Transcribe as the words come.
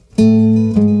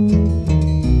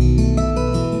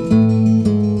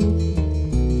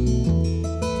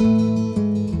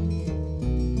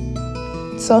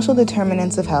social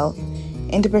determinants of health,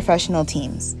 interprofessional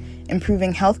teams,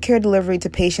 improving healthcare delivery to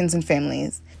patients and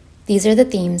families. These are the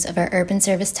themes of our Urban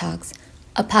Service Talks,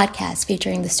 a podcast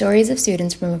featuring the stories of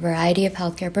students from a variety of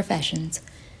healthcare professions,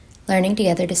 learning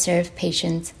together to serve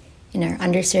patients in our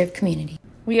underserved community.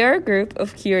 We are a group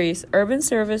of curious Urban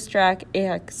Service Track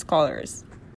AHEC scholars,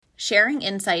 sharing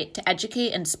insight to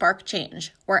educate and spark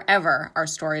change wherever our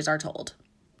stories are told.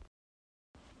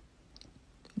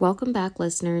 Welcome back,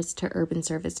 listeners, to Urban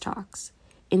Service Talks.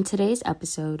 In today's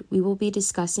episode, we will be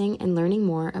discussing and learning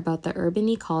more about the Urban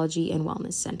Ecology and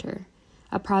Wellness Center,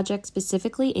 a project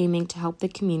specifically aiming to help the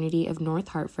community of North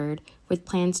Hartford with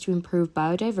plans to improve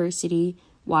biodiversity,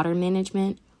 water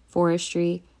management,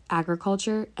 forestry,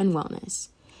 agriculture, and wellness.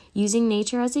 Using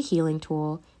nature as a healing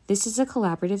tool, this is a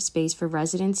collaborative space for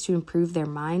residents to improve their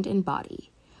mind and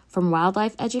body. From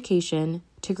wildlife education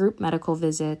to group medical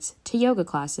visits to yoga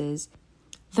classes,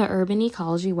 the Urban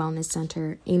Ecology Wellness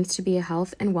Center aims to be a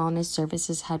health and wellness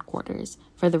services headquarters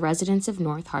for the residents of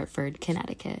North Hartford,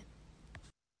 Connecticut.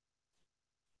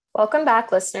 Welcome back,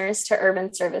 listeners, to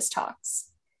Urban Service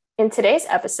Talks. In today's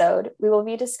episode, we will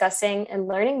be discussing and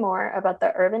learning more about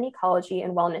the Urban Ecology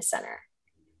and Wellness Center.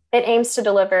 It aims to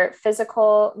deliver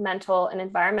physical, mental, and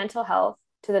environmental health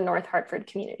to the North Hartford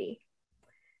community.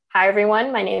 Hi,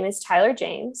 everyone. My name is Tyler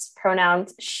James,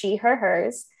 pronouns she, her,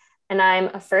 hers, and I'm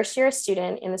a first-year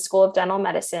student in the School of Dental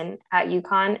Medicine at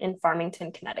UConn in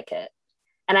Farmington, Connecticut.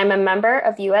 And I'm a member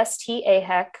of UST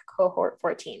AHEC Cohort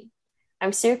 14.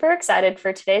 I'm super excited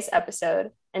for today's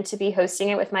episode and to be hosting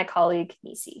it with my colleague,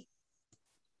 Nisi.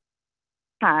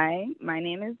 Hi, my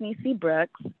name is Nisi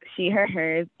Brooks, she, her,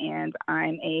 hers, and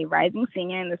I'm a rising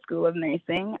senior in the School of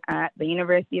Nursing at the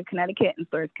University of Connecticut in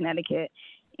Swords, Connecticut.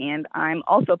 And I'm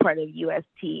also part of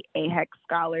UST AHEC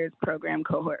Scholars Program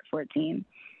Cohort 14.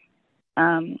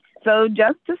 So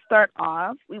just to start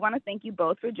off, we want to thank you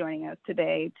both for joining us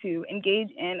today to engage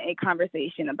in a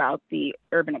conversation about the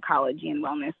Urban Ecology and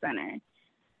Wellness Center.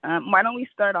 Why don't we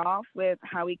start off with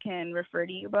how we can refer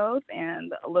to you both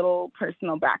and a little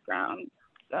personal background.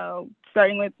 So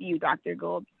starting with you, Dr.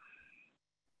 Gould.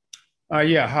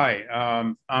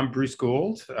 Hi, I'm Bruce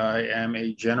Gould. I am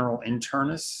a general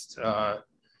internist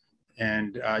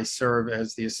and I serve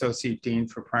as the Associate Dean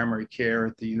for Primary Care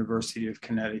at the University of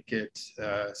Connecticut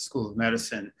School of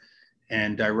Medicine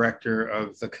and Director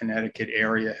of the Connecticut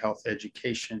Area Health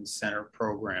Education Center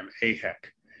Program, AHEC.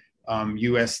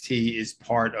 UST is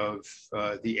part of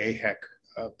the AHEC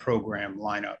program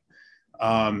lineup.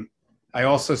 I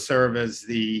also serve as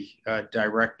the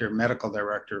medical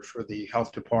director for the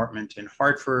health department in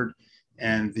Hartford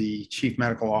and the chief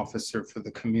medical officer for the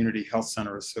Community Health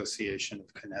Center Association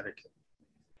of Connecticut.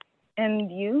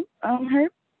 And you,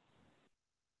 Herb?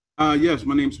 Yes,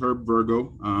 my name's Herb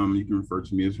Virgo. You can refer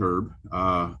to me as Herb.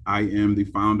 I am the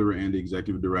founder and the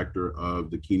executive director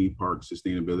of the Keeney Park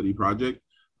Sustainability Project,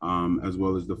 as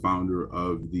well as the founder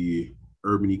of the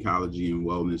Urban Ecology and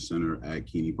Wellness Center at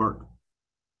Keeney Park.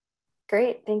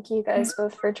 Great. Thank you guys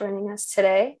both for joining us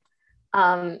today.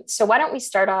 So why don't we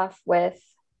start off with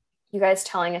you guys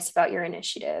telling us about your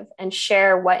initiative and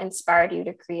share what inspired you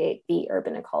to create the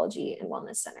Urban Ecology and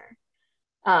Wellness Center.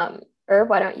 Herb,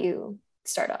 why don't you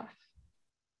start off?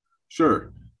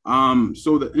 Sure.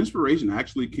 So the inspiration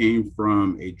actually came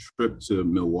from a trip to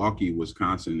Milwaukee,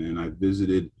 Wisconsin, and I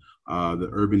visited the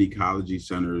Urban Ecology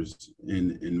Centers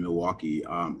in Milwaukee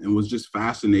and was just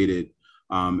fascinated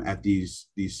at these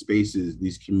spaces,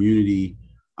 these community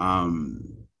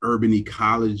urban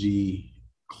ecology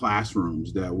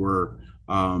classrooms that were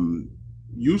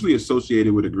usually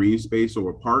associated with a green space or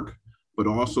a park, but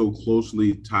also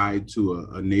closely tied to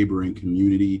a neighboring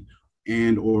community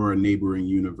and or a neighboring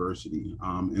university.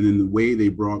 And then the way they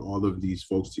brought all of these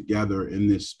folks together in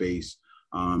this space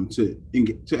to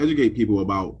educate people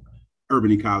about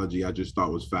urban ecology, I just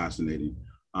thought was fascinating.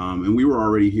 And we were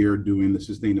already here doing the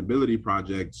sustainability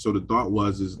project. So the thought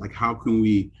is like, how can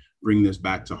we bring this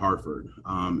back to Hartford?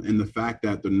 And the fact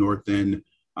that the North End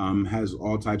has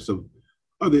all types of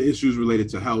other issues related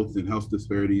to health and health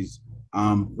disparities,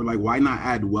 we're like, why not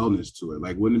add wellness to it?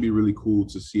 Like, wouldn't it be really cool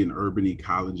to see an urban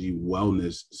ecology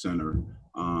wellness center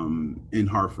in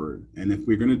Hartford? And if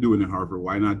we're going to do it in Hartford,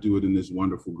 why not do it in this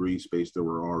wonderful green space that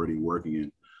we're already working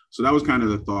in? So that was kind of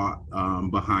the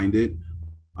thought behind it.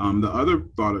 The other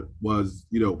thought was,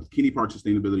 Keeney Park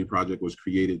Sustainability Project was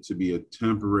created to be a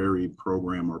temporary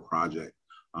program or project.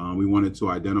 We wanted to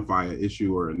identify an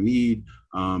issue or a need,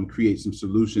 create some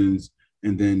solutions,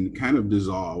 and then kind of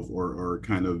dissolve or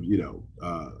kind of,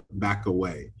 back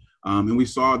away. And we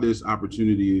saw this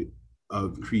opportunity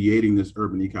of creating this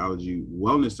Urban Ecology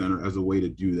Wellness Center as a way to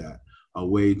do that, a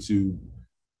way to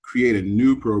create a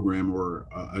new program or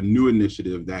a new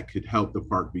initiative that could help the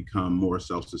park become more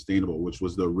self-sustainable, which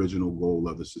was the original goal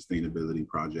of the sustainability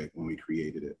project when we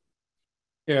created it.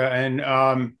 Yeah,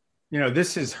 and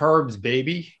this is Herb's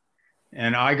baby,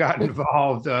 and I got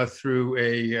involved through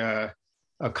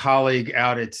a colleague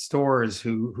out at Stores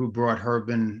who brought Herb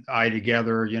and I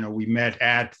together. We met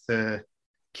at the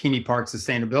Keeney Park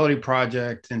Sustainability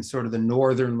Project in sort of the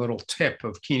northern little tip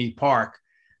of Keeney Park,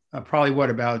 probably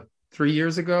about 3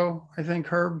 years ago, I think,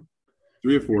 Herb?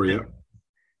 3 or 4, yeah.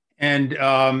 And,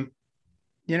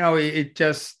 it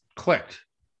just clicked.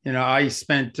 I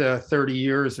spent 30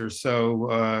 years or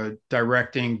so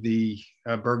directing the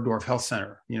Bergdorf Health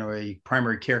Center, a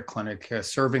primary care clinic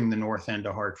serving the north end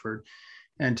of Hartford.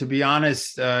 And to be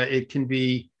honest, it can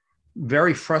be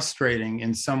very frustrating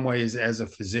in some ways as a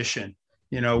physician.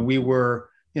 We were,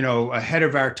 ahead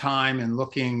of our time and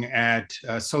looking at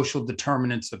social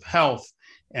determinants of health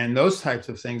and those types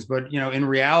of things. But, in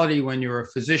reality, when you're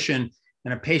a physician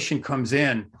and a patient comes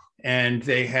in and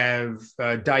they have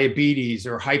diabetes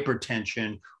or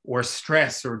hypertension or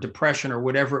stress or depression or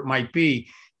whatever it might be,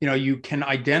 you can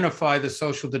identify the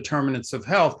social determinants of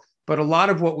health. But a lot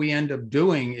of what we end up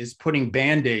doing is putting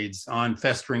Band-Aids on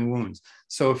festering wounds.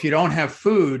 So if you don't have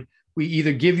food, we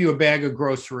either give you a bag of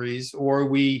groceries or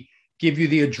we give you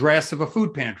the address of a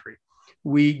food pantry.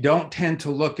 We don't tend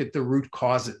to look at the root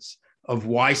causes of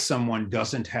why someone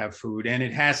doesn't have food. And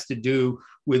it has to do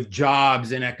with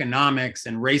jobs and economics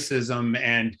and racism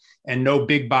and no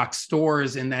big box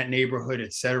stores in that neighborhood,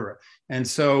 et cetera. And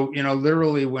so,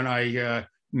 literally when I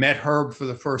met Herb for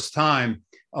the first time,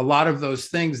 a lot of those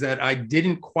things that I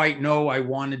didn't quite know I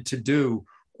wanted to do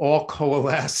all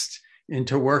coalesced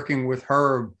into working with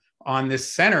Herb on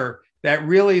this center that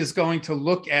really is going to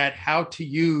look at how to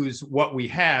use what we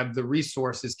have, the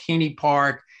resources, Keeney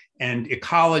Park and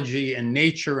ecology and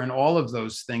nature and all of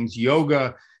those things,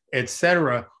 yoga, et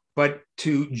cetera, but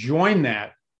to join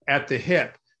that at the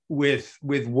hip with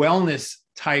wellness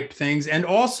type things, and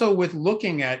also with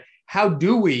looking at how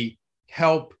do we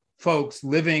help folks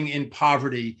living in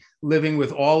poverty, living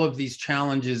with all of these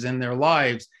challenges in their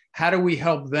lives, how do we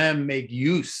help them make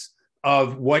use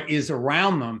of what is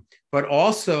around them, but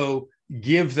also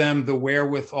give them the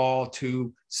wherewithal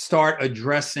to start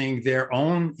addressing their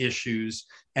own issues?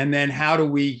 And then how do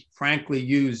we, frankly,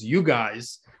 use you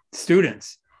guys,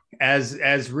 students,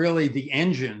 as really the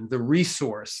engine, the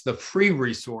resource, the free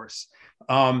resource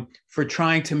for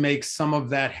trying to make some of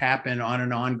that happen on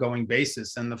an ongoing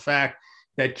basis? And the fact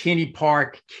that Keeney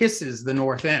Park kisses the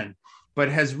North End, but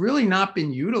has really not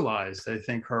been utilized, I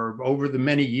think, Herb, over the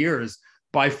many years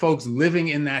by folks living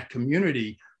in that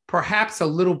community, perhaps a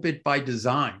little bit by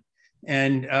design.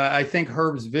 And I think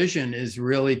Herb's vision is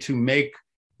really to make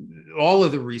all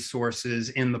of the resources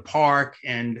in the park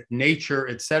and nature,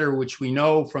 et cetera, which we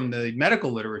know from the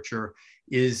medical literature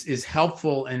is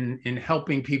helpful in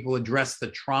helping people address the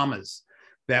traumas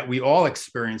that we all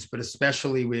experience, but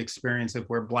especially we experience if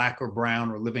we're Black or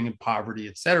brown or living in poverty,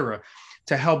 et cetera,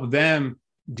 to help them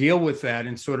deal with that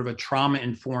in sort of a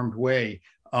trauma-informed way,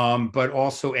 but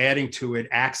also adding to it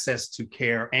access to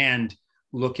care and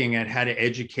looking at how to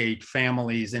educate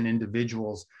families and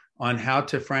individuals on how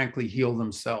to frankly heal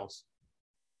themselves.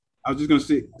 I was just going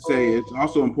to say it's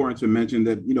also important to mention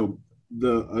that,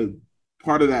 the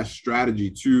part of that strategy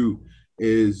too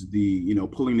is the,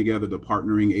 pulling together the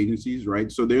partnering agencies,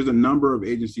 right? So there's a number of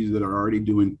agencies that are already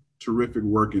doing terrific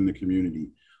work in the community.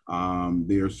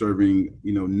 They are serving,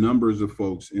 numbers of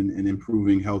folks in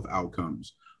improving health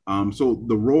outcomes. So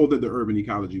the role that the Urban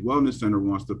Ecology Wellness Center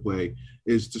wants to play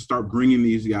is to start bringing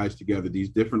these guys together, these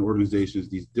different organizations,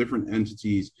 these different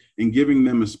entities, and giving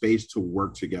them a space to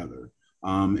work together.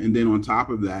 And then on top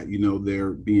of that,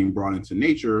 they're being brought into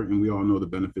nature, and we all know the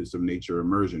benefits of nature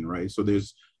immersion, right? So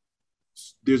there's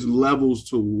levels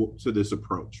to this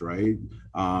approach, right?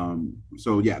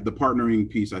 So yeah, the partnering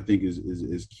piece I think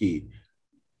is key.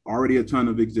 Already a ton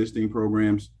of existing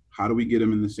programs. How do we get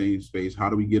them in the same space? How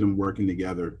do we get them working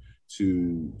together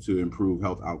to improve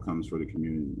health outcomes for the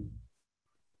community?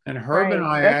 And Herb and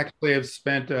I actually have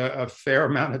spent a fair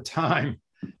amount of time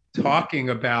talking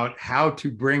about how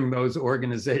to bring those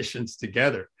organizations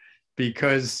together,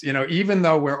 because even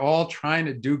though we're all trying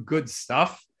to do good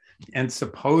stuff and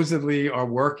supposedly are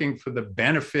working for the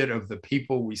benefit of the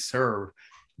people we serve,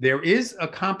 there is a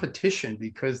competition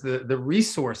because the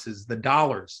resources, the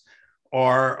dollars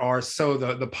are so,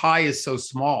 the pie is so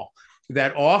small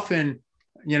that often,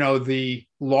 the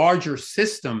larger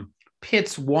system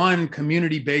pits one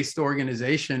community-based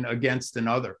organization against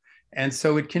another. And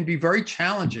so it can be very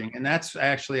challenging. And that's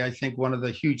actually, I think, one of the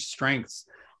huge strengths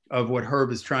of what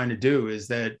Herb is trying to do, is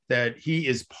that he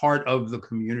is part of the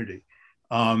community.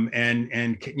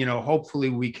 And hopefully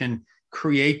we can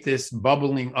create this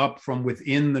bubbling up from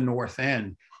within the North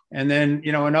End. And then,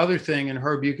 another thing, and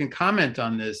Herb, you can comment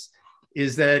on this,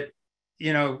 is that,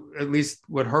 at least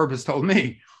what Herb has told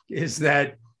me, is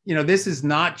that, this is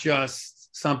not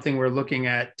just something we're looking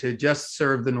at to just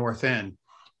serve the North End,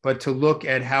 but to look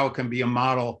at how it can be a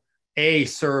model,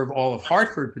 serve all of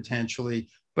Hartford potentially,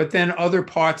 but then other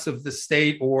parts of the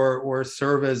state, or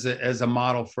serve as a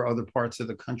model for other parts of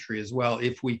the country as well,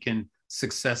 if we can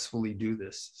successfully do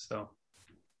this. So.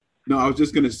 No, I was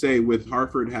just going to say, with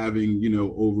Hartford having,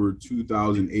 over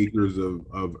 2,000 acres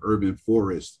of urban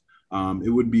forest, it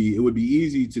would be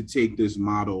easy to take this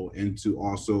model and to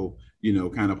also,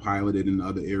 kind of pilot it in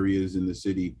other areas in the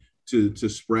city to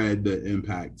spread the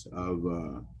impact of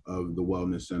the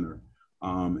wellness center.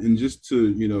 And just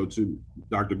to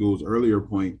Dr. Gould's earlier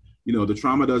point, the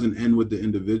trauma doesn't end with the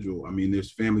individual. I mean,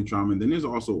 there's family trauma, and then there's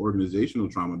also organizational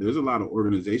trauma. There's a lot of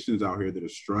organizations out here that are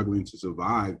struggling to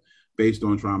survive based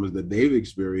on traumas that they've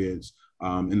experienced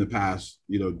in the past,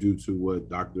 due to what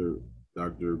Dr.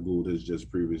 Gould has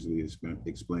just previously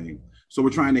explained. So we're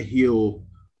trying to heal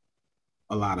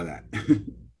a lot of that.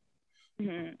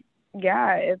 Mm-hmm.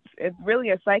 Yeah, it's really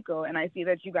a cycle. And I see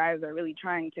that you guys are really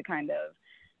trying to kind of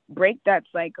break that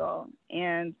cycle.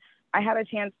 And I had a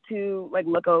chance to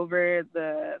look over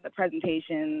the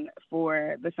presentation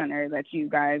for the center that you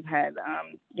guys had,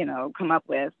 come up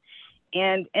with.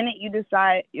 And in it, you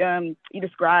described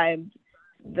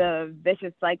the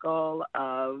vicious cycle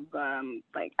of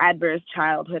adverse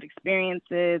childhood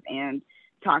experiences and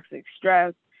toxic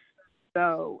stress.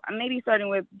 So I'm maybe starting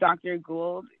with Dr.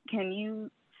 Gould. Can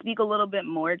you speak a little bit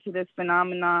more to this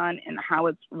phenomenon and how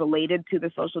it's related to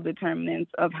the social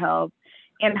determinants of health,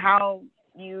 and how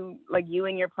you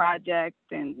and your project,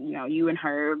 and you and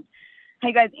Herb, how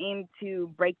you guys aim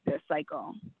to break this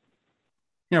cycle?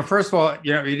 First of all,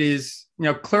 it is,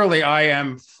 clearly I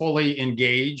am fully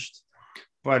engaged,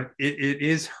 but it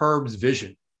is Herb's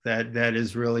vision that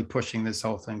is really pushing this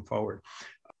whole thing forward.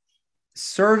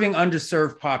 Serving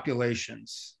underserved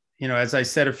populations, as I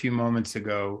said a few moments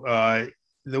ago,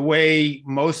 the way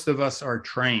most of us are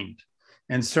trained,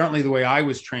 and certainly the way I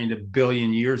was trained 1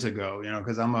 billion years ago,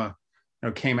 because I'm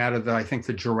came out of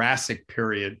the Jurassic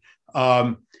period,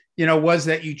 was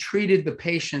that you treated the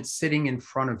patient sitting in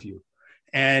front of you.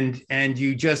 And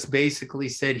you just basically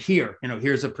said,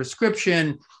 here's a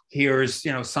prescription, here's,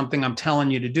 something I'm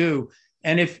telling you to do.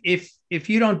 And if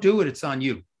you don't do it, it's on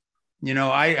you.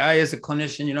 I as a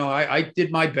clinician, I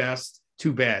did my best,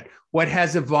 too bad. What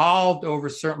has evolved over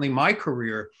certainly my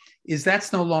career is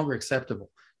that's no longer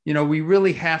acceptable. We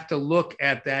really have to look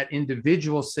at that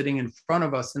individual sitting in front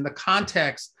of us in the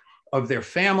context of their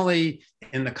family,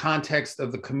 in the context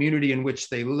of the community in which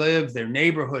they live, their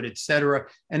neighborhood, et cetera.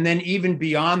 And then even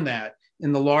beyond that,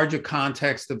 in the larger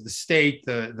context of the state,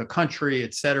 the country,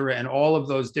 et cetera, and all of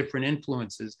those different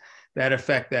influences that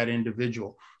affect that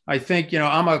individual. I think,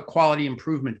 I'm a quality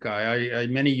improvement guy. I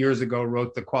many years ago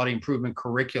wrote the quality improvement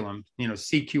curriculum,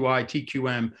 CQI,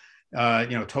 TQM,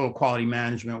 total quality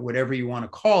management, whatever you want to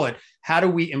call it. How do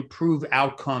we improve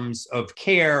outcomes of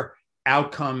care,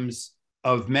 outcomes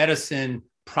of medicine,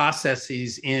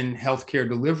 processes in healthcare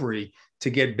delivery to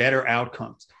get better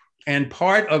outcomes? And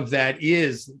part of that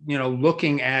is,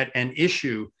 looking at an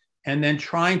issue and then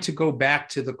trying to go back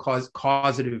to the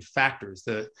causative factors,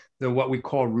 the what we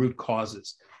call root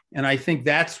causes. And I think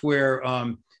that's where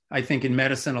I think in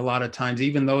medicine, a lot of times,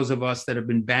 even those of us that have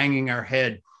been banging our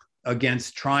head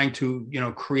against trying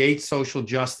to, create social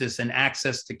justice and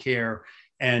access to care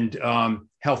and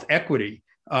health equity,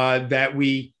 that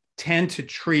we tend to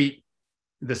treat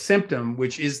the symptom,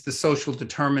 which is the social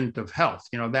determinant of health.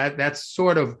 That's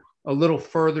sort of a little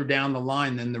further down the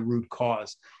line than the root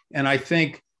cause. And I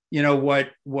think,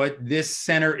 what this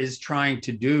center is trying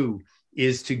to do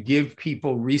is to give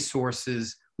people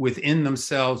resources within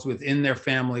themselves, within their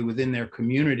family, within their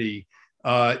community,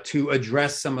 to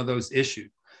address some of those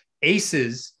issues.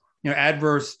 ACEs,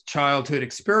 adverse childhood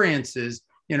experiences,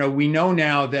 we know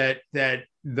now that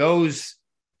those,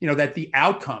 that the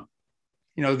outcome,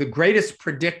 the greatest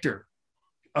predictor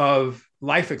of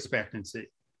life expectancy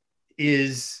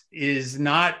is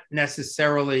not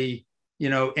necessarily,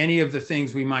 any of the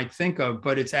things we might think of,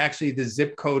 but it's actually the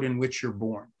zip code in which you're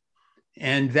born.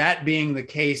 And that being the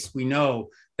case, we know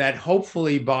that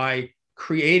hopefully by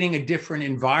creating a different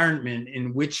environment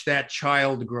in which that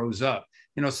child grows up,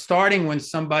 starting when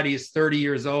somebody is 30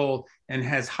 years old and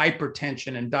has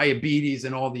hypertension and diabetes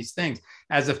and all these things.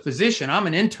 As a physician, I'm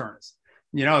an internist.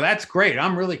 That's great.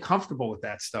 I'm really comfortable with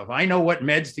that stuff. I know what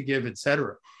meds to give, et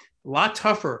cetera. a lot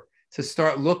tougher to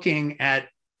start looking at,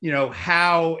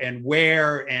 how and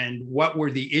where and what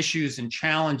were the issues and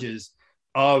challenges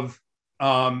of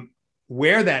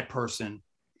where that person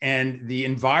and the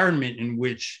environment in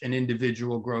which an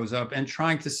individual grows up, and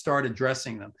trying to start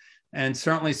addressing them. And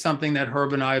certainly something that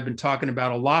Herb and I have been talking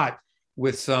about a lot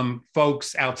with some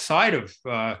folks outside of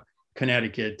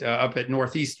Connecticut, up at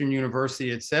Northeastern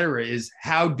University, et cetera, is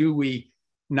how do we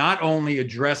not only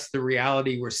address the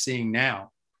reality we're seeing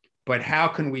now, but how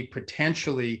can we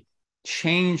potentially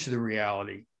change the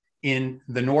reality in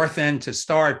the North End to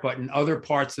start, but in other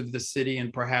parts of the city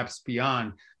and perhaps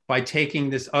beyond, by taking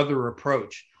this other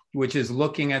approach, which is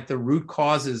looking at the root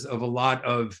causes of a lot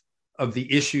of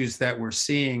the issues that we're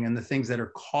seeing and the things that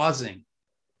are causing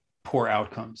poor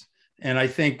outcomes. And I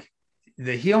think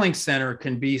the Healing Center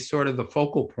can be sort of the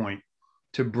focal point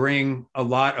to bring a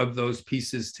lot of those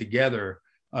pieces together.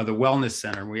 The Wellness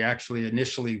Center, we actually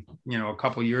initially, a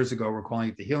couple of years ago, we're calling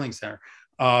it the Healing Center.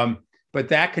 But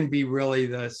that can be really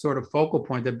the sort of focal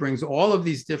point that brings all of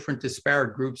these different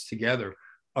disparate groups together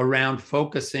around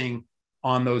focusing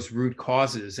on those root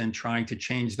causes and trying to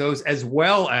change those, as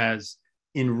well as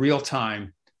in real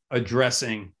time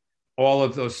addressing all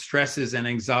of those stresses and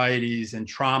anxieties and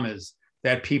traumas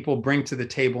that people bring to the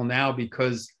table now,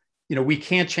 because we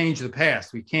can't change the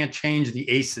past. We can't change the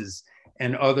ACEs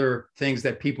and other things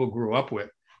that people grew up with.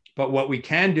 But what we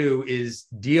can do is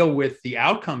deal with the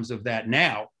outcomes of that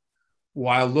now,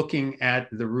 while looking at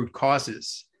the root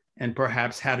causes and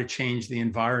perhaps how to change the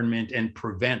environment and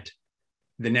prevent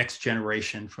the next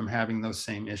generation from having those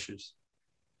same issues.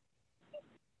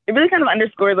 It really kind of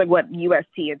underscores what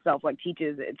UST itself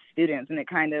teaches its students, and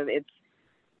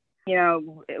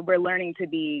we're learning to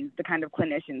be the kind of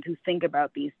clinicians who think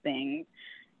about these things.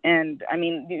 And I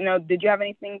mean, did you have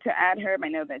anything to add, Herb? I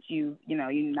know that you're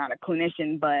not a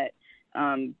clinician, but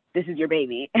this is your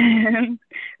baby.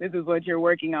 This is what you're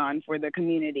working on for the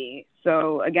community.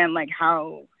 So again,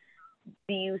 how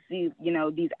do you see,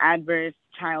 these adverse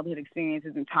childhood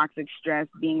experiences and toxic stress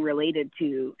being related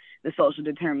to the social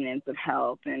determinants of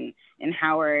health, and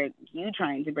how are you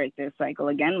trying to break this cycle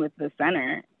again with the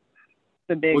center?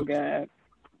 It's a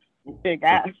big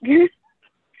ask.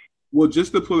 Well,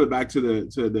 just to pull it back to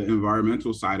the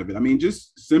environmental side of it, I mean,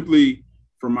 just simply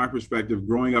from my perspective,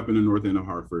 growing up in the North End of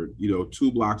Hartford,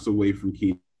 2 blocks away from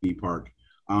Keeney Park,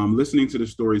 listening to the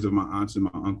stories of my aunts and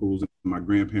my uncles and my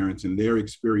grandparents and their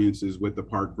experiences with the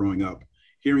park growing up,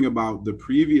 hearing about the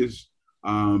previous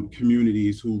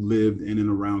communities who lived in and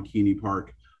around Keeney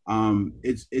Park,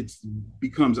 it's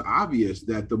becomes obvious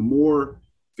that the more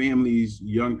families,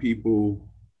 young people,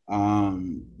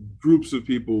 groups of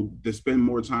people that spend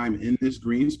more time in this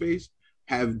green space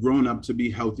have grown up to be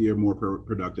healthier, more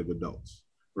productive adults,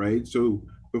 right? So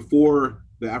before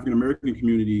the African-American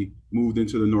community moved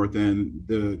into the North End,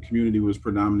 the community was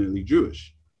predominantly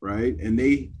Jewish, right? And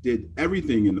they did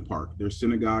everything in the park. Their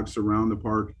synagogues surround the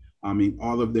park. I mean,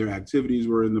 all of their activities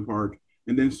were in the park.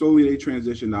 And then slowly they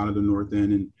transitioned out of the North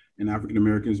End, and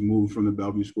African-Americans moved from the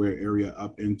Bellevue Square area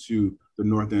up into the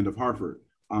North End of Hartford.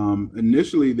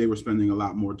 Initially, they were spending a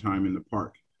lot more time in the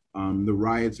park. The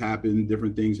riots happened,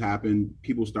 different things happened.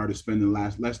 People started spending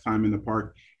less time in the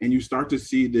park, and you start to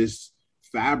see this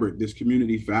fabric, this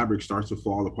community fabric starts to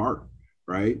fall apart,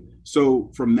 right?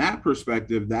 So from that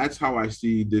perspective, that's how I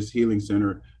see this Healing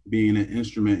Center being an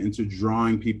instrument into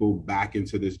drawing people back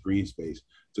into this green space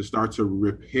to start to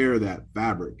repair that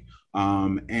fabric.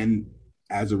 And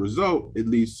as a result, it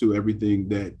leads to everything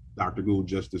that Dr. Gould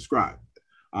just described,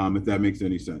 if that makes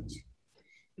any sense.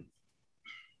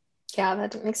 Yeah,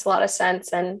 that makes a lot of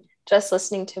sense. And just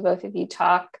listening to both of you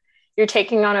talk, you're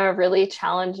taking on a really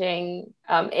challenging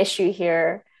issue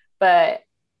here, but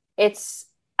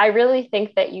I really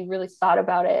think that you really thought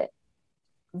about it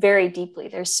very deeply.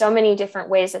 There's so many different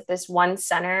ways that this one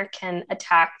center can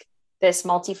attack this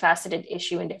multifaceted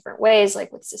issue in different ways,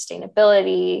 like with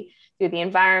sustainability, through the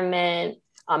environment,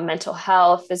 mental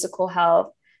health, physical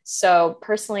health. So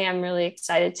personally, I'm really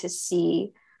excited to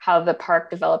see how the park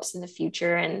develops in the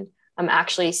future and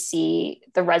actually see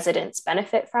the residents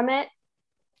benefit from it.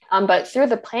 But through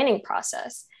the planning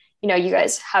process, you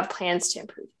guys have plans to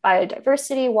improve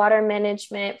biodiversity, water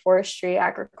management, forestry,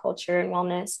 agriculture, and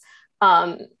wellness.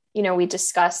 We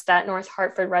discussed that North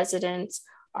Hartford residents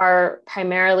are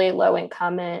primarily low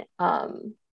income.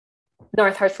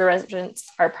 North Hartford residents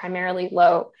are primarily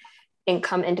low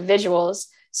income individuals.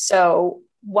 So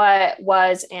what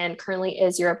was and currently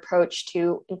is your approach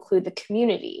to include the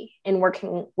community in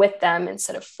working with them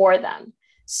instead of for them?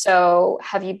 So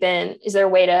is there a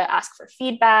way to ask for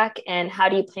feedback, and how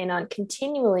do you plan on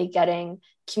continually getting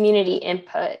community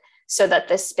input so that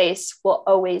this space will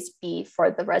always be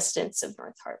for the residents of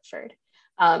North Hartford?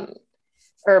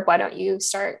 Herb, why don't you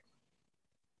start?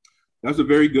 That's a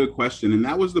very good question. And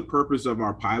that was the purpose of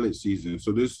our pilot season.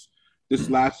 So this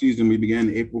last season, we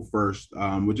began April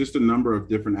 1st with just a number of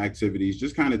different activities,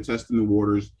 just kind of testing the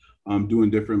waters, doing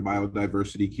different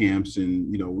biodiversity camps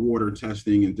and, water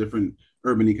testing and different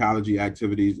urban ecology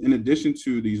activities, in addition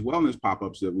to these wellness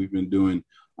pop-ups that we've been doing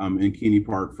in Keeney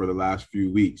Park for the last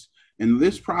few weeks. And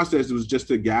this process was just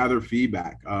to gather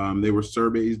feedback. There were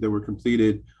surveys that were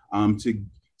completed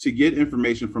to get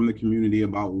information from the community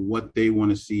about what they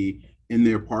want to see in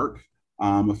their park.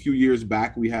 A few years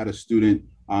back, we had a student,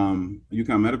 a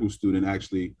UConn medical student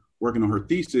actually, working on her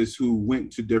thesis, who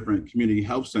went to different community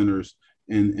health centers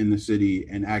in the city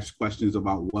and asked questions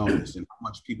about wellness and how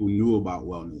much people knew about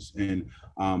wellness, and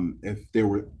if there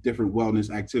were different wellness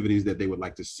activities that they would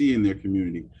like to see in their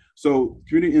community. So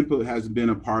community input has been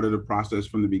a part of the process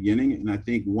from the beginning. And I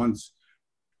think once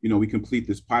we complete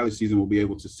this pilot season, we'll be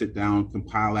able to sit down,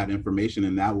 compile that information,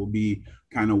 and that will be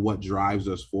kind of what drives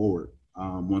us forward.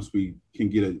 Once we can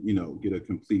get a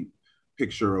complete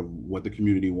picture of what the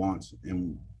community wants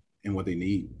and what they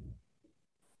need.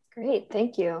 Great,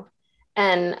 thank you.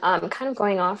 And kind of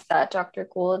going off that, Dr.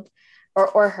 Gould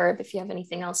or Herb, if you have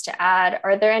anything else to add,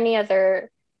 are there any other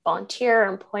volunteer or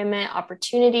employment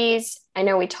opportunities? I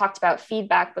know we talked about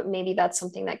feedback, but maybe that's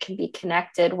something that can be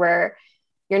connected, where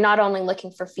you're not only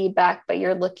looking for feedback, but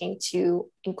you're looking to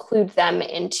include them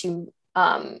into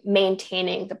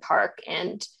maintaining the park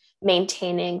and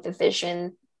maintaining the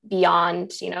vision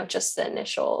beyond, just the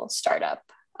initial startup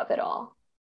of it all.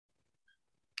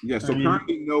 Yeah, so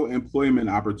currently no employment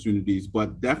opportunities,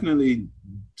 but definitely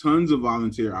tons of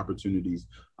volunteer opportunities.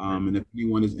 And if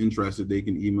anyone is interested, they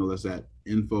can email us at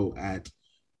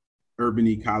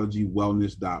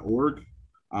info@urbanecologywellness.org.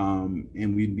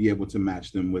 And we'd be able to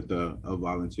match them with a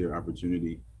volunteer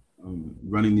opportunity.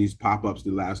 Running these pop-ups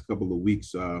the last couple of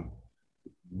weeks,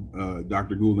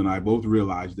 Dr. Gould and I both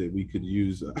realized that we could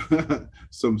use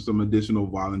some additional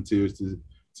volunteers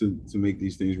to make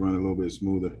these things run a little bit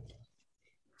smoother.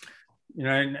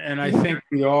 And I think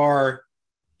we are,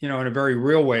 in a very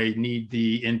real way, need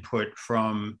the input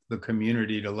from the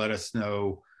community to let us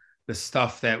know the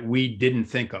stuff that we didn't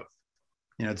think of.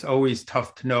 It's always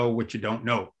tough to know what you don't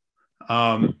know.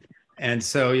 And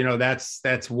so,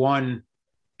 that's one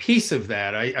piece of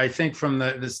that. I think from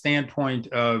the standpoint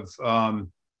of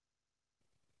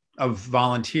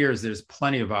volunteers, there's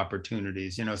plenty of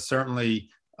opportunities. Certainly,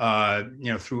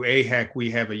 through AHEC, we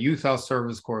have a youth health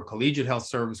service corps, collegiate health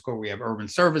service corps, we have urban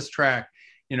service track.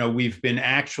 We've been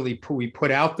we put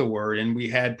out the word, and we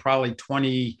had probably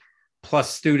 20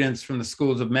 plus students from the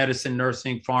schools of medicine,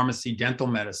 nursing, pharmacy, dental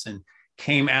medicine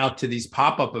came out to these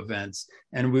pop-up events.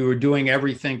 And we were doing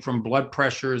everything from blood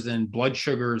pressures and blood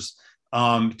sugars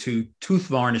to tooth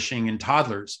varnishing in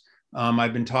toddlers.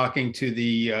 I've been talking to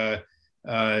the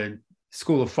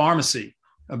School of Pharmacy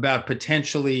about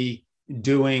potentially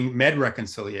doing med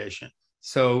reconciliation.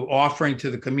 So offering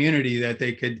to the community that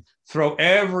they could throw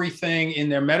everything in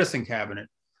their medicine cabinet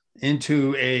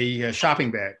into a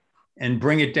shopping bag and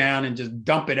bring it down and just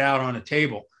dump it out on a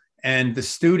table. And the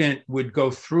student would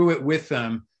go through it with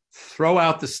them, throw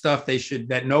out the stuff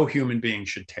that no human being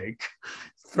should take,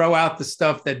 throw out the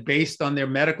stuff that based on their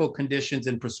medical conditions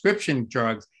and prescription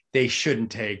drugs, they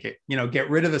shouldn't take it, get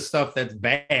rid of the stuff that's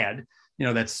bad,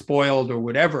 that's spoiled or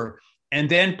whatever, and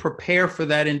then prepare for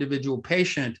that individual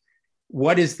patient.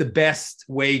 What is the best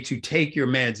way to take your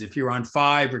meds if you're on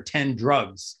 5 or 10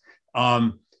 drugs,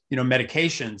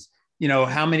 medications?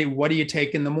 What do you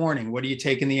take in the morning? What do you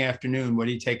take in the afternoon? What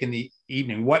do you take in the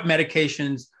evening? What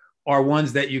medications are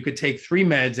ones that you could take 3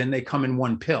 meds and they come in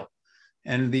 1 pill?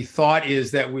 And the thought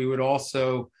is that we would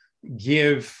also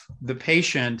give the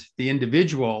patient, the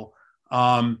individual,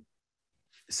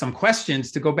 some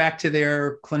questions to go back to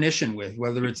their clinician with,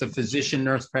 whether it's a physician,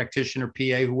 nurse practitioner,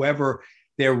 PA, whoever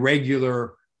their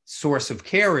regular source of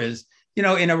care is,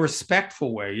 in a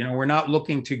respectful way. We're not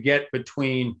looking to get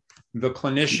between the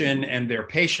clinician and their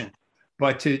patient,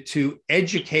 but to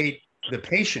educate the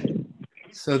patient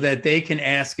so that they can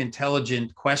ask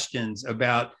intelligent questions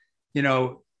about,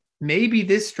 maybe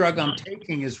this drug I'm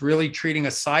taking is really treating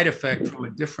a side effect from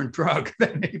a different drug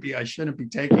that maybe I shouldn't be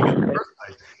taking in the first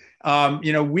place.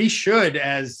 We should,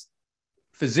 as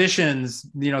physicians,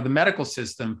 the medical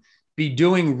system, be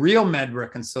doing real med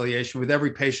reconciliation with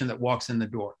every patient that walks in the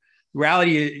door.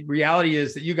 Reality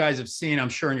is that you guys have seen, I'm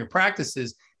sure, in your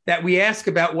practices, that we ask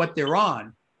about what they're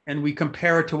on and we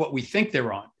compare it to what we think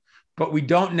they're on, but we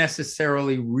don't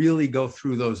necessarily really go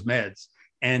through those meds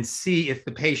and see if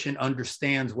the patient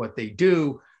understands what they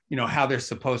do, how they're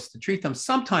supposed to treat them.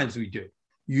 Sometimes we do,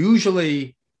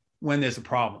 usually when there's a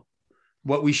problem.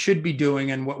 What we should be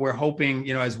doing and what we're hoping,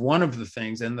 as one of the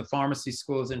things, and the pharmacy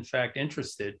school is in fact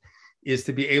interested, is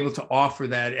to be able to offer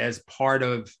that as part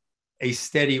of a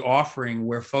steady offering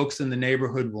where folks in the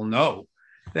neighborhood will know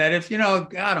that if,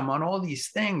 God, I'm on all these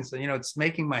things, it's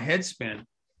making my head spin,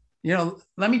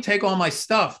 let me take all my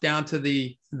stuff down to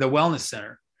the wellness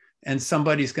center, and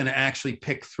somebody's going to actually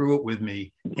pick through it with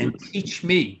me and teach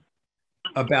me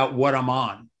about what I'm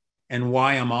on and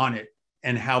why I'm on it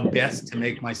and how best to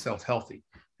make myself healthy.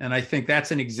 And I think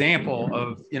that's an example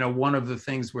of, one of the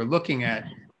things we're looking at.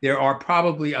 There are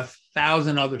probably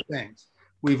 1,000 other things.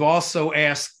 We've also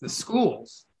asked the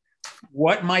schools,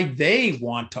 what might they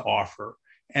want to offer?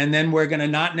 And then we're going to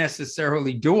not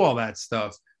necessarily do all that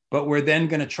stuff, but we're then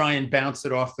going to try and bounce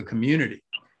it off the community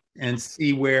and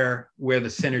see where the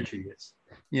synergy is,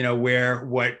 where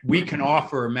what we can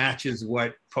offer matches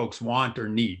what folks want or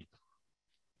need.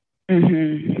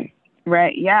 Mm-hmm.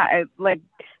 Right. Yeah.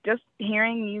 Just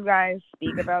hearing you guys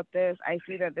speak about this, I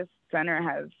see that this center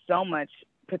has so much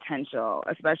potential,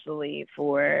 especially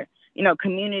for,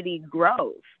 community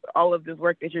growth. All of this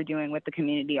work that you're doing with the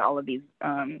community, all of these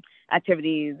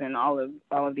activities and all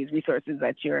of these resources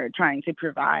that you're trying to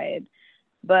provide.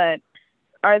 But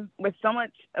with so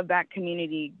much of that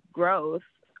community growth,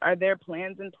 are there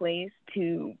plans in place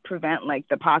to prevent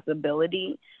the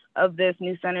possibility of this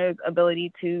new center's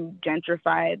ability to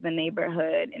gentrify the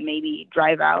neighborhood and maybe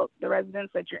drive out the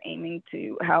residents that you're aiming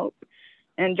to help?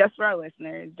 And just for our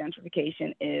listeners,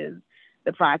 gentrification is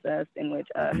the process in which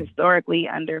a historically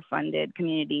underfunded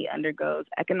community undergoes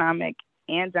economic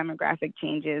and demographic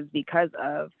changes because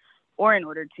of, or in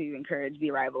order to encourage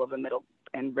the arrival of a middle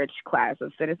and rich class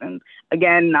of citizens.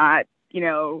 Again, not,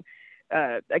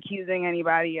 accusing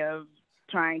anybody of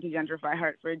trying to gentrify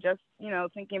Hartford, just,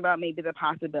 thinking about maybe the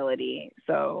possibility.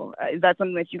 So is that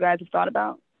something that you guys have thought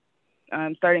about?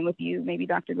 Starting with you, maybe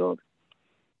Dr. Gould?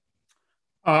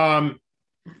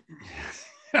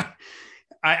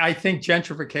 I think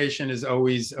gentrification is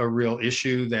always a real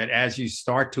issue, that as you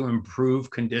start to improve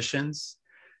conditions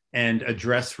and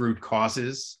address root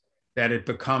causes, that it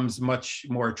becomes much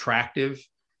more attractive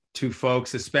to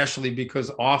folks, especially because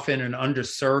often an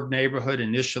underserved neighborhood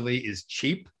initially is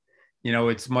cheap.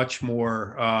 It's much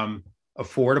more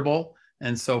affordable.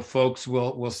 And so folks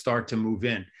will start to move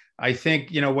in. I think,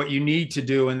 what you need to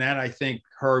do, and that I think,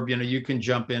 Herb, you can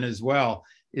jump in as well,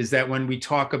 is that when we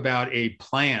talk about a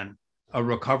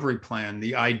recovery plan,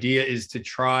 the idea is to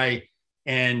try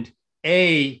and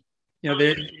we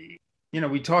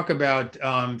talk about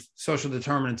social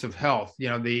determinants of health.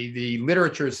 The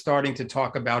literature is starting to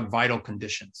talk about vital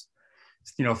conditions,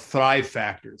 thrive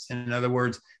factors. In other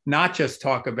words, not just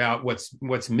talk about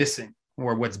what's missing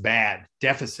or what's bad,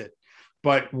 deficit,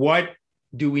 but what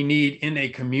do we need in a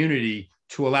community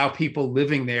to allow people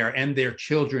living there and their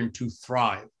children to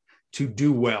thrive, to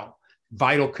do well,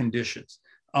 vital conditions.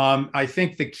 I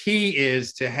think the key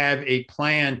is to have a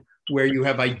plan where you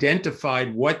have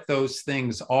identified what those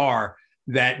things are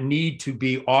that need to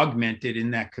be augmented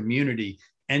in that community,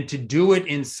 and to do it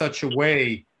in such a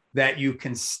way that you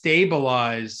can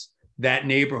stabilize that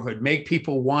neighborhood, make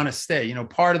people want to stay.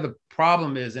 Part of the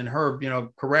problem is, and Herb,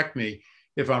 correct me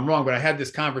if I'm wrong, but I had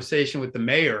this conversation with the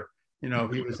mayor.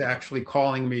 He was actually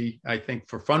calling me, I think,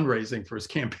 for fundraising for his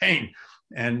campaign,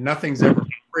 and nothing's ever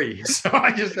free. So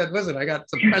I just said, listen, I got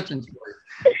some questions for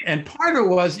you. And part of it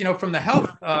was, from the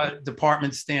health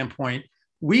department standpoint,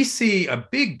 we see a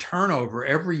big turnover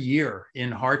every year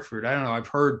in Hartford. I don't know, I've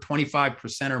heard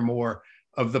 25% or more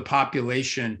of the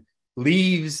population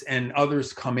leaves and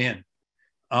others come in.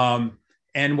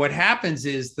 And what happens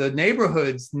is the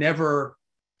neighborhoods never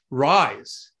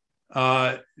rise.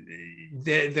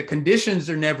 The conditions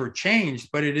are never changed,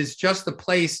 but it is just a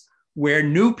place where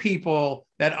new people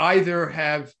that either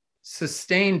have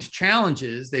sustained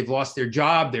challenges, they've lost their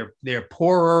job, they're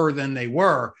poorer than they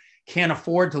were, can't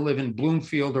afford to live in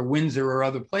Bloomfield or Windsor or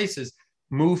other places,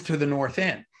 move to the North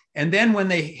End. And then when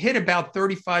they hit about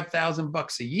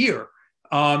 $35,000 a year,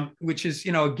 which is,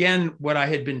 again, what I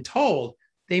had been told,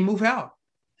 they move out.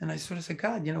 And I sort of said,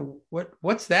 God,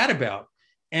 what's that about?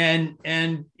 And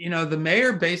the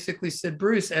mayor basically said,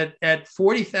 Bruce, at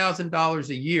 $40,000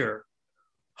 a year,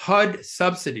 HUD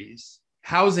subsidies,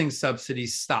 housing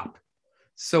subsidies stop.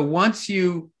 So once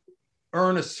you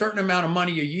earn a certain amount of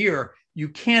money a year, you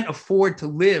can't afford to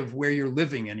live where you're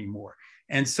living anymore.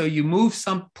 And so you move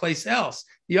someplace else.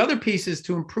 The other piece is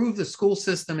to improve the school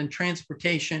system and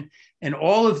transportation and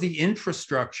all of the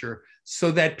infrastructure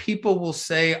so that people will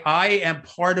say, I am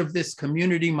part of this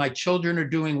community. My children are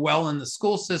doing well in the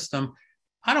school system.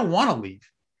 I don't want to leave.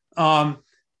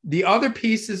 The other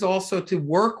piece is also to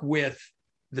work with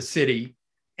the city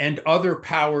and other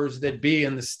powers that be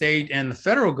in the state and the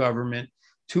federal government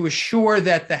to assure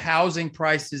that the housing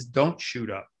prices don't shoot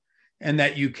up, and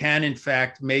that you can, in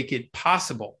fact, make it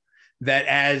possible that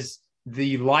as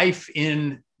the life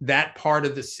in that part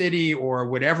of the city or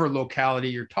whatever locality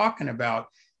you're talking about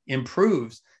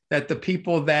improves, that the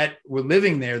people that were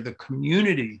living there, the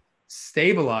community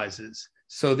stabilizes.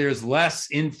 So there's less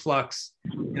influx,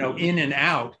 in and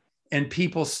out, and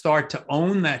people start to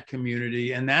own that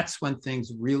community. And that's when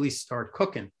things really start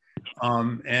cooking.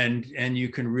 And you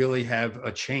can really have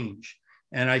a change.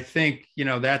 And I think,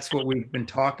 that's what we've been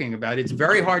talking about. It's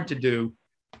very hard to do.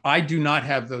 I do not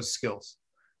have those skills.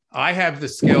 I have the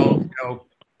skill,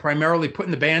 primarily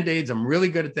putting the Band-Aids. I'm really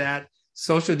good at that.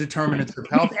 Social determinants of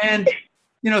health. And,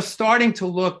 starting to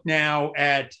look now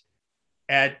at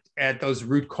those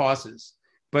root causes.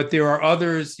 But there are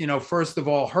others, first of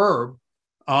all, Herb,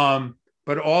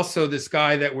 but also this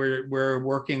guy that we're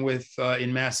working with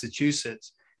in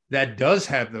Massachusetts that does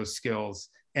have those skills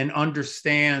and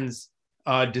understands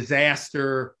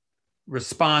disaster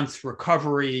response,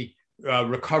 recovery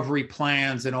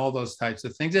plans, and all those types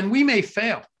of things. And we may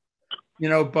fail,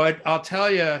 but I'll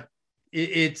tell you,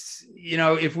 it's,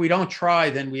 if we don't try,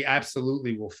 then we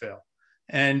absolutely will fail.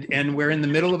 And we're in the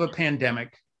middle of a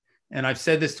pandemic. And I've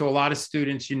said this to a lot of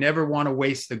students, you never want to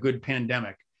waste a good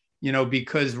pandemic,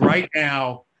 because right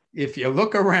now, if you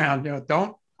look around,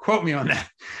 don't quote me on that,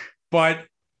 but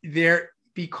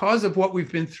because of what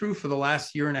we've been through for the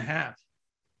last year and a half,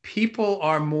 people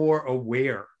are more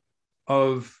aware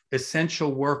of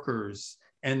essential workers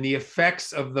and the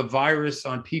effects of the virus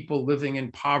on people living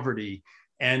in poverty.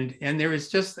 And there is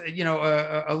just,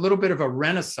 a little bit of a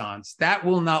renaissance that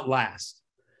will not last.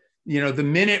 The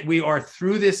minute we are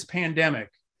through this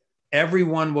pandemic,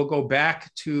 everyone will go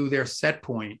back to their set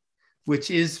point,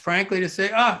 which is frankly to say,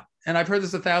 and I've heard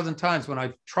this 1,000 times when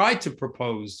I've tried to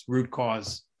propose root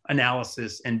cause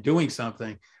analysis and doing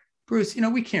something, Bruce,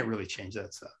 we can't really change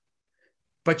that stuff,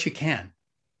 but you can.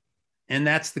 And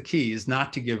that's the key, is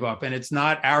not to give up. And it's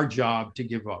not our job to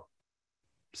give up.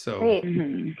 So. Great.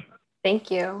 Mm-hmm.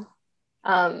 Thank you.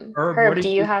 Herb, do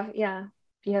you have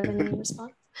any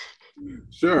response?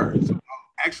 Sure.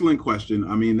 Excellent question.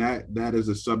 I mean, that is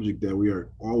a subject that we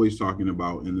are always talking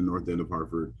about in the North End of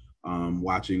Hartford,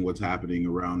 watching what's happening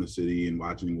around the city and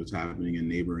watching what's happening in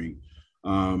neighboring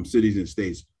cities and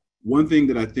states. One thing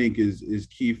that I think is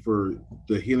key for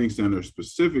the Healing Center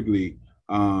specifically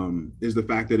is the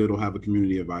fact that it'll have a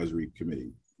community advisory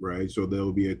committee, right? So there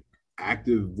will be an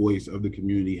active voice of the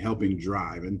community helping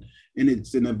drive, and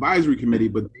it's an advisory committee,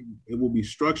 but it will be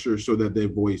structured so that their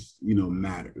voice,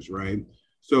 matters, right?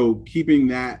 So keeping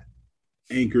that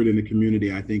anchored in the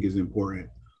community, I think, is important.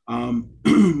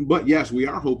 But yes, we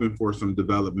are hoping for some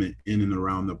development in and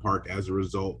around the park as a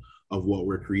result of what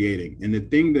we're creating. And the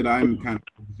thing that I'm kind of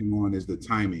focusing on is the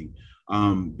timing.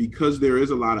 Because there is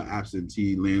a lot of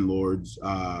absentee landlords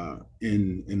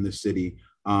in the city.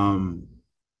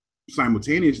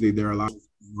 Simultaneously, there are a lot of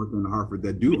people in Hartford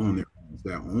that do own their homes,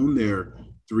 that own their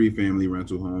 3-family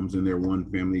rental homes and their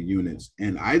 1-family units.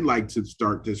 And I'd like to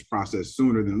start this process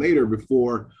sooner than later,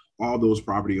 before all those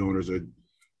property owners are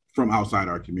from outside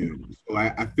our community. So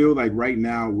I feel like right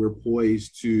now we're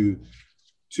poised to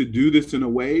do this in a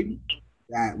way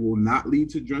that will not lead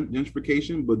to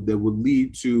gentrification, but that will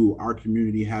lead to our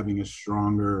community having a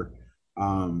stronger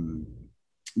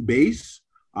base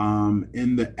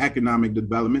in the economic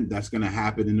development that's going to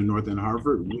happen in the North End of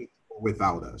Hartford with or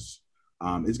without us.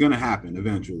 It's going to happen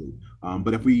eventually.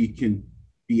 But if we can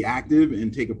be active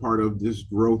and take a part of this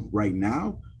growth right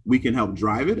now, we can help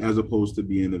drive it as opposed to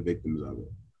being the victims of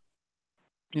it.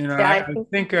 I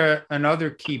think another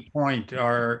key point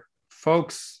are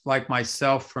folks like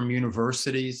myself from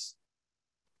universities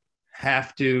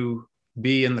have to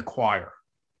be in the choir,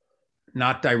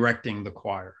 not directing the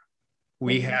choir.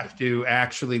 We have to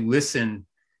actually listen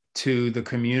to the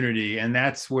community. And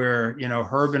that's where,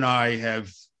 Herb and I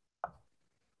have,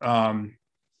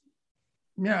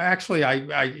 actually,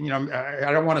 I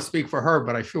don't want to speak for Herb,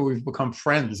 but I feel we've become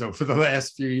friends over the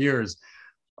last few years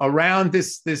around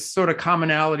this sort of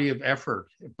commonality of effort.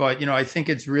 But, I think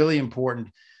it's really important,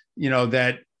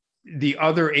 that the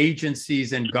other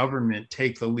agencies and government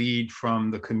take the lead from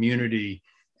the community,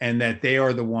 and that they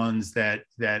are the ones that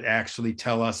actually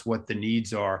tell us what the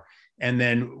needs are. And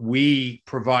then we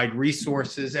provide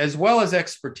resources as well as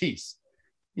expertise,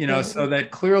 so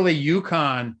that clearly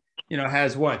UConn,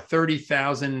 has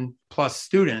 30,000 plus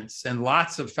students and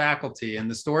lots of faculty,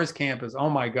 and the Storrs campus, oh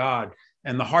my God,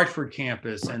 and the Hartford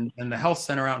campus and the health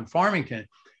center out in Farmington.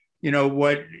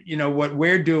 what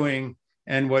we're doing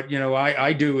and what,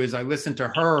 I do is I listen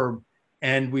to Herb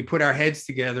and we put our heads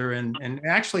together and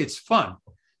actually it's fun.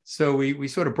 So we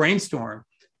sort of brainstorm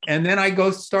and then I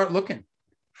go start looking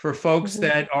for folks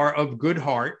that are of good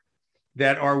heart,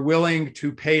 that are willing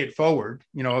to pay it forward.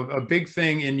 A big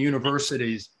thing in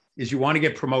universities is you want to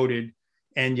get promoted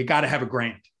and you got to have a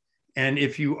grant. And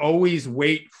if you always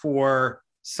wait for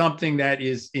something that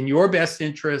is in your best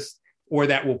interest or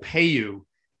that will pay you,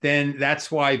 then that's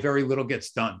why very little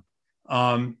gets done.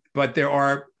 But there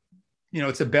are,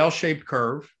 it's a bell-shaped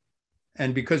curve.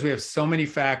 And because we have so many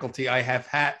faculty, I have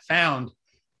found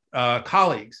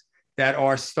colleagues that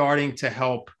are starting to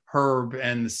help Herb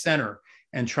and the center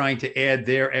and trying to add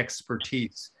their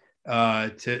expertise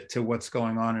to what's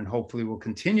going on, and hopefully will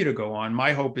continue to go on.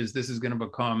 My hope is this is going to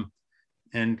become,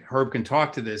 and Herb can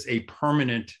talk to this, a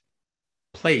permanent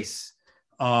place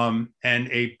and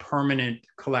a permanent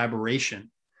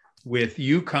collaboration with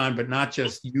UConn, but not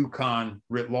just UConn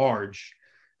writ large,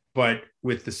 but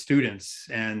with the students.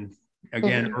 And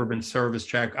again, urban service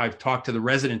track, I've talked to the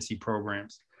residency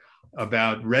programs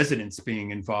about residents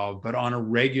being involved, but on a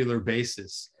regular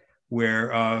basis,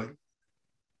 where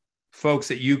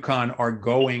folks at UConn are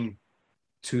going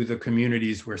to the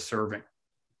communities we're serving,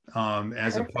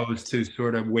 as opposed to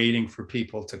sort of waiting for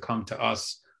people to come to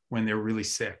us when they're really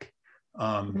sick,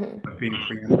 but being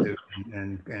preemptive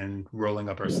and rolling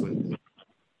up our sleeves.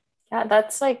 Yeah,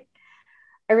 that's like,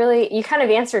 you kind of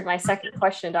answered my second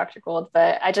question, Dr. Gould,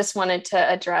 but I just wanted to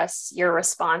address your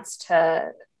response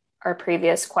to our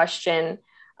previous question.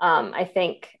 I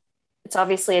think it's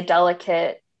obviously a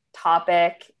delicate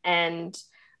topic, and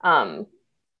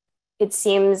it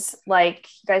seems like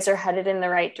you guys are headed in the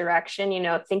right direction,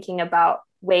 thinking about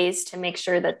ways to make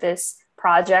sure that this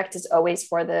project is always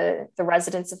for the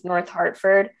residents of North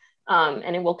Hartford,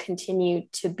 and it will continue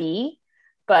to be.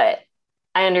 But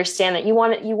I understand that you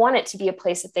want it to be a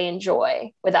place that they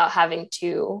enjoy without them having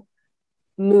to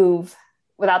move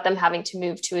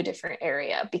to a different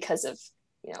area because of,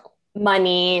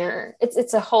 money, or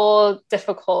it's a whole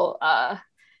difficult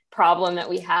problem that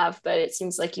we have. But it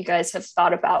seems like you guys have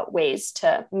thought about ways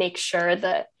to make sure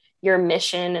that your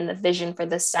mission and the vision for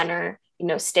the center,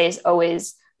 stays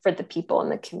always for the people in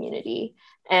the community.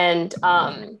 And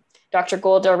Dr.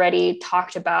 Gould already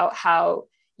talked about how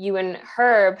you and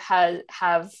Herb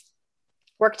have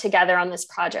worked together on this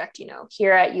project.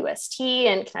 Here at UST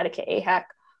and Connecticut AHEC,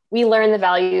 we learn the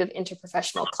value of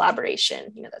interprofessional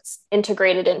collaboration, that's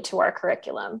integrated into our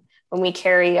curriculum when we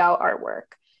carry out our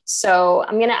work. So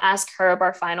I'm going to ask Herb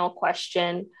our final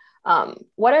question.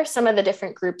 What are some of the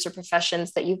different groups or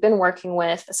professions that you've been working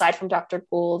with, aside from Dr.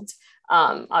 Gould,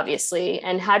 obviously,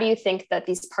 and how do you think that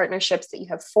these partnerships that you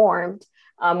have formed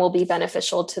will be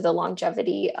beneficial to the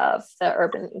longevity of the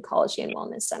Urban Ecology and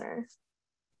Wellness Center?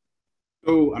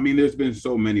 So, there's been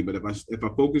so many, but if I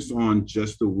focus on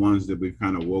just the ones that we've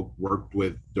kind of worked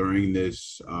with during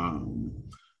this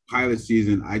pilot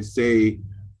season, I'd say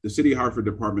the City of Hartford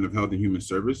Department of Health and Human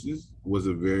Services was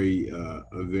a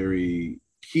very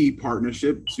key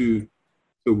partnership to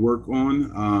work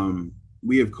on.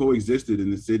 We have coexisted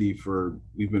in the city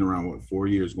we've been around, 4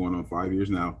 years, going on 5 years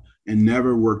now, and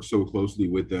never worked so closely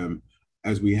with them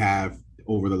as we have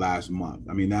over the last month.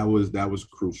 That was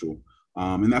crucial.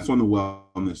 And that's on the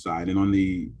wellness side. And on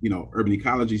the, urban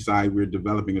ecology side, we're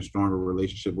developing a stronger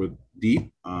relationship with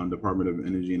DEEP, Department of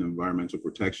Energy and Environmental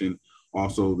Protection,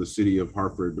 also the City of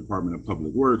Hartford Department of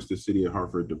Public Works, the City of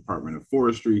Hartford Department of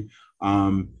Forestry,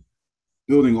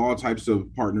 building all types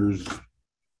of partners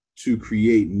to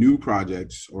create new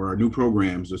projects or new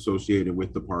programs associated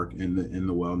with the park and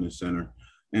the wellness center.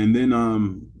 And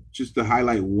then just to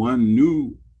highlight one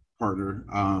new partner,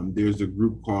 there's a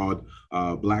group called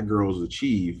Black Girls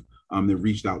Achieve that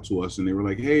reached out to us, and they were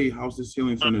like, hey, how's this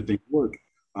healing center thing work?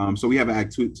 So we have an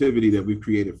activity that we've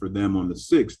created for them on the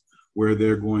 6th, where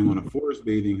they're going on a forest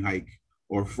bathing hike,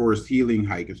 or forest healing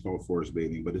hike. It's called forest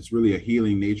bathing, but it's really a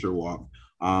healing nature walk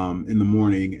in the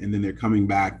morning. And then they're coming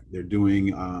back, they're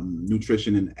doing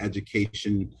nutrition and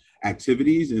education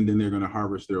activities, and then they're going to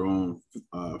harvest their own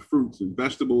fruits and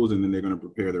vegetables, and then they're going to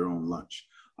prepare their own lunch.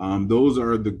 Those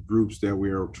are the groups that we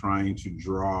are trying to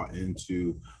draw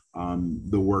into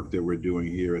the work that we're doing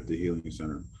here at the Healing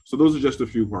Center. So those are just a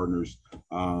few partners,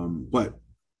 but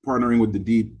partnering with the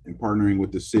DEEP and partnering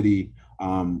with the city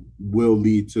will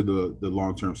lead to the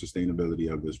long-term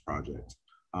sustainability of this project.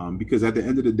 Because at the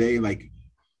end of the day,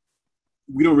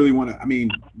 we don't really want to,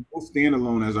 we'll stand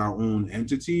alone as our own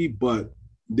entity, but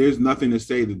there's nothing to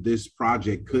say that this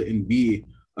project couldn't be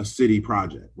a city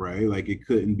project, right? It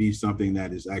couldn't be something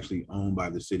that is actually owned by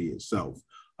the city itself.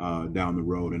 down the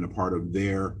road and a part of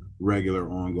their regular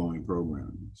ongoing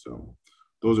programming. So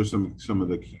those are some of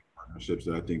the key partnerships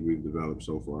that I think we've developed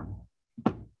so far.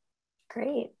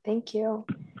 Great, thank you.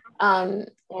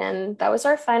 And that was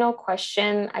our final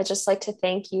question. I'd just like to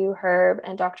thank you, Herb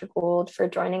and Dr. Gould, for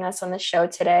joining us on the show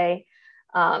today.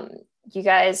 You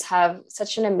guys have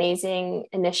such an amazing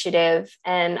initiative,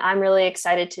 and I'm really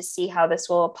excited to see how this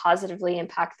will positively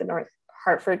impact the North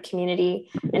Hartford community.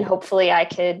 And hopefully I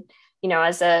could,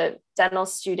 as a dental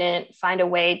student, find a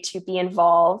way to be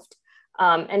involved.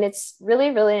 And it's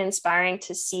really, really inspiring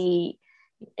to see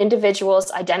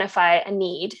individuals identify a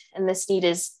need, and this need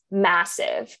is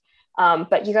massive.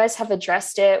 But you guys have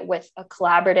addressed it with a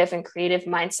collaborative and creative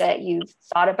mindset. You've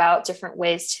thought about different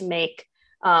ways to make,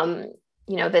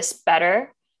 this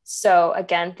better. So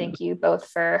again, thank you both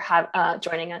for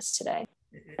joining us today.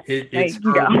 It's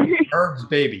Herb's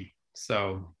baby.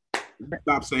 So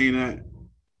stop saying that.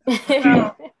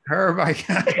 Herb, I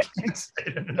can't say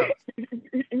it enough.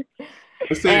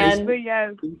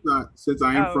 Since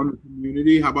I am from the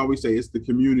community, how about we say it's the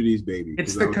community's baby?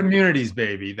 It's the community's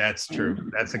baby. That's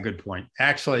true. That's a good point.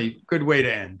 Actually, good way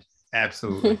to end.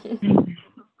 Absolutely.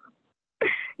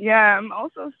 Yeah, I'm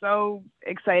also so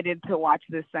excited to watch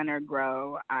this center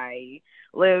grow. I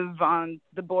live on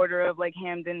the border of like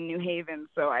Hamden and New Haven,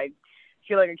 so I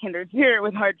feel like a kindred spirit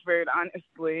with Hartford,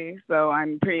 honestly. So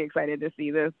I'm pretty excited to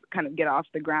see this kind of get off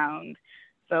the ground.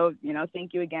 So,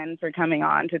 thank you again for coming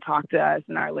on to talk to us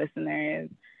and our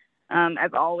listeners.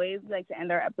 As always, we like to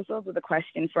end our episodes with a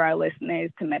question for our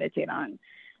listeners to meditate on.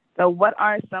 So what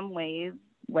are some ways,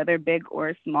 whether big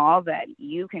or small, that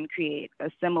you can create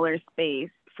a similar space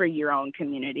for your own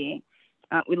community?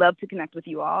 We love to connect with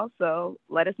you all. So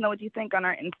let us know what you think on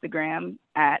our Instagram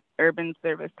at Urban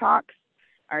Service Talks,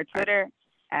 our Twitter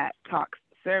at Talks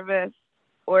Service,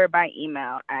 or by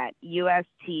email at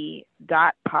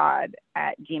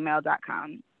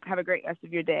ust.pod@gmail.com. Have a great rest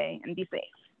of your day and be safe.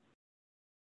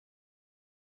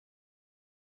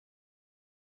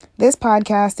 This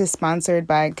podcast is sponsored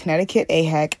by Connecticut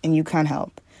AHEC and UConn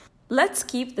Health. Let's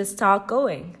keep this talk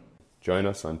going. Join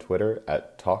us on Twitter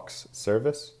at Talks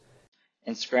Service,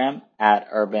 Instagram at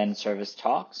Urban Service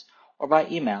Talks, or by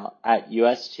email at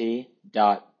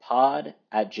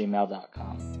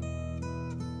ust.pod@gmail.com.